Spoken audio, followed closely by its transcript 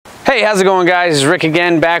Hey, how's it going, guys? It's Rick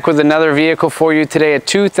again, back with another vehicle for you today. A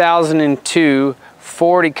 2002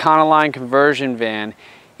 Ford Econoline conversion van,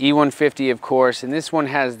 E150 of course, and this one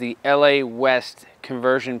has the LA West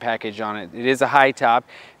conversion package on it. It is a high top.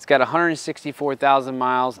 It's got 164,000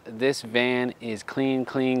 miles. This van is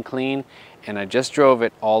clean, and I just drove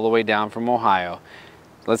it all the way down from Ohio.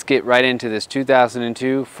 Let's get right into this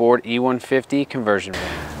 2002 Ford E150 conversion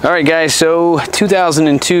van. All right, guys, so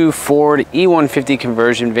 2002 Ford E150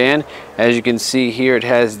 conversion van. As you can see here, it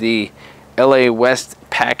has the LA West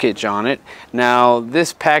package on it. Now,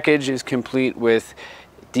 this package is complete with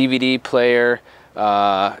DVD player,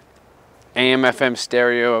 AM/FM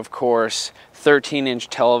stereo, of course, 13-inch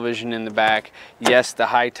television in the back. Yes, the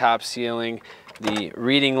high top ceiling, the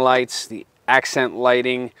reading lights, the accent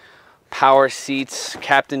lighting, power seats,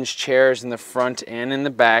 captain's chairs in the front and in the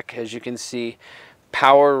back. As you can see,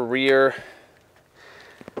 power rear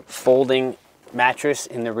folding mattress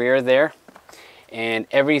in the rear there, and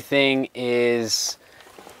everything is,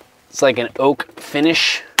 it's like an oak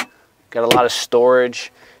finish. Got a lot of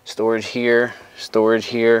storage here, storage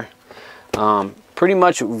here. Pretty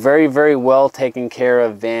much very well taken care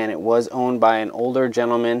of van. It was owned by an older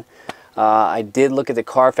gentleman. I did look at the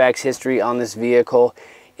Carfax history on this vehicle.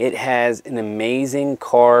 It has an amazing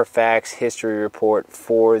Carfax history report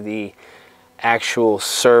for the actual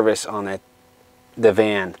service on the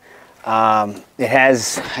van. It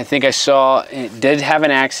has, I think I saw, it did have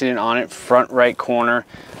an accident on it, front right corner.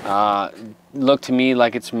 Looked to me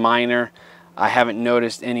like it's minor. I haven't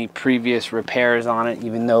noticed any previous repairs on it,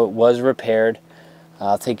 even though it was repaired.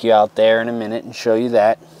 I'll take you out there in a minute and show you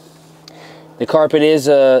that. The carpet is,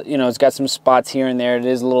 you know, it's got some spots here and there. It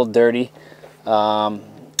is a little dirty.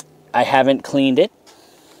 I haven't cleaned it.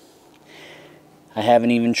 I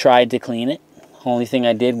haven't even tried to clean it. Only thing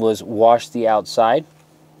I did was wash the outside.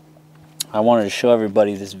 I wanted to show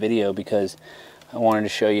everybody this video because I wanted to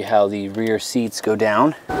show you how the rear seats go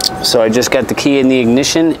down. So I just got the key in the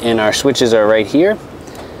ignition and our switches are right here.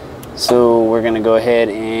 So we're gonna go ahead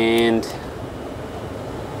and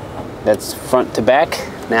that's front to back.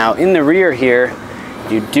 Now in the rear here,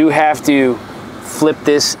 you do have to flip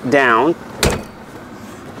this down.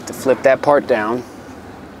 To flip that part down.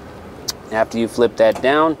 After you flip that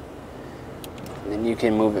down, then you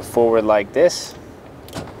can move it forward like this,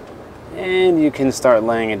 and you can start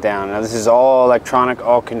laying it down. Now this is all electronic,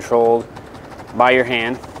 all controlled by your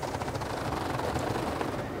hand,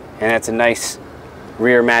 and that's a nice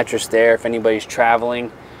rear mattress there if anybody's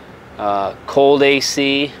traveling. Cold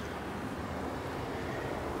AC.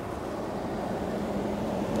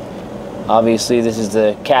 Obviously this is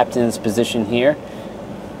the captain's position here.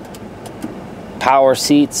 Power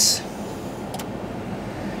seats.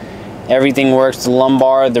 Everything works. The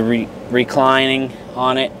lumbar, the reclining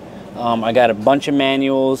on it. I got a bunch of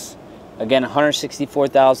manuals. Again,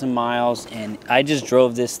 164,000 miles, and I just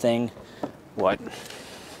drove this thing, what,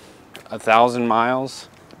 1,000 miles?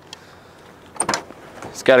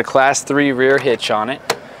 It's got a Class 3 rear hitch on it.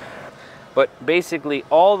 But basically,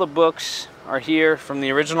 all the books are here from the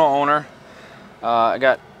original owner. I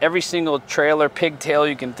got every single trailer, pigtail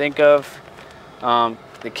you can think of.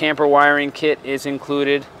 The camper wiring kit is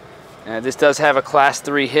included. This does have a Class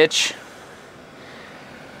 3 hitch.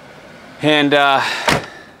 And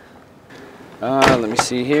let me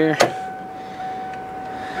see here.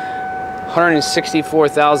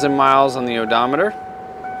 164,000 miles on the odometer.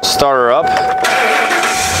 Start her up.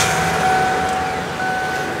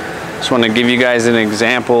 Just want to give you guys an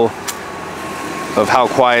example of how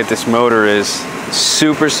quiet this motor is.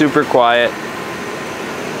 Super quiet.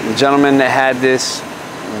 The gentleman that had this,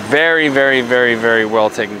 very well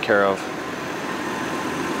taken care of.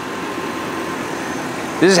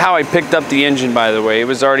 This is how I picked up the engine, by the way. It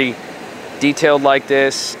was already detailed like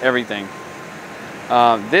this, everything.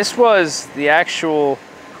 This was the actual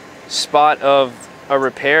spot of a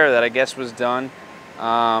repair that I guess was done.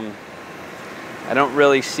 I don't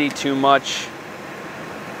really see too much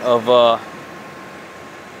of a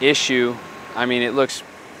issue. I mean, it looks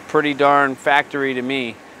pretty darn factory to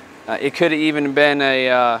me. It could have even been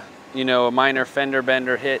a, you know, a minor fender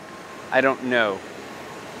bender hit. I don't know.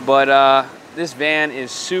 But this van is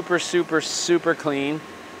super clean,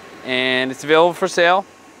 and it's available for sale.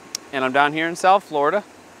 And I'm down here in South Florida.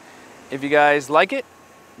 If you guys like it,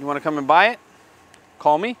 you want to come and buy it,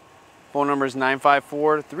 call me. Phone number is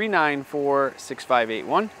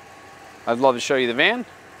 954-394-6581. I'd love to show you the van. If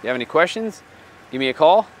you have any questions, give me a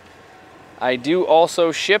call. I do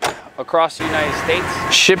also ship across the United States.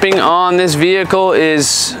 Shipping on this vehicle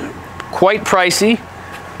is quite pricey.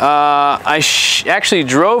 I actually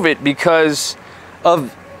drove it because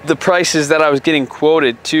of the prices that I was getting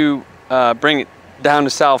quoted to bring it down to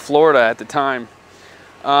South Florida at the time.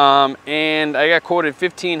 And I got quoted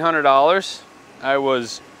 $1,500. I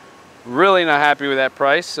was really not happy with that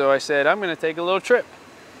price, so I said, I'm gonna take a little trip.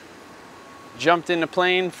 Jumped in the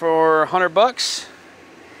plane for 100 bucks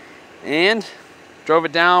and drove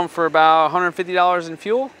it down for about $150 in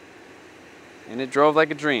fuel, and it drove like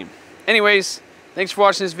a dream. Anyways, thanks for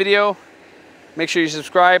watching this video. Make sure you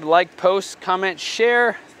subscribe, like, post, comment,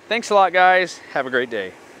 share. Thanks a lot, guys. Have a great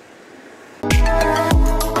day.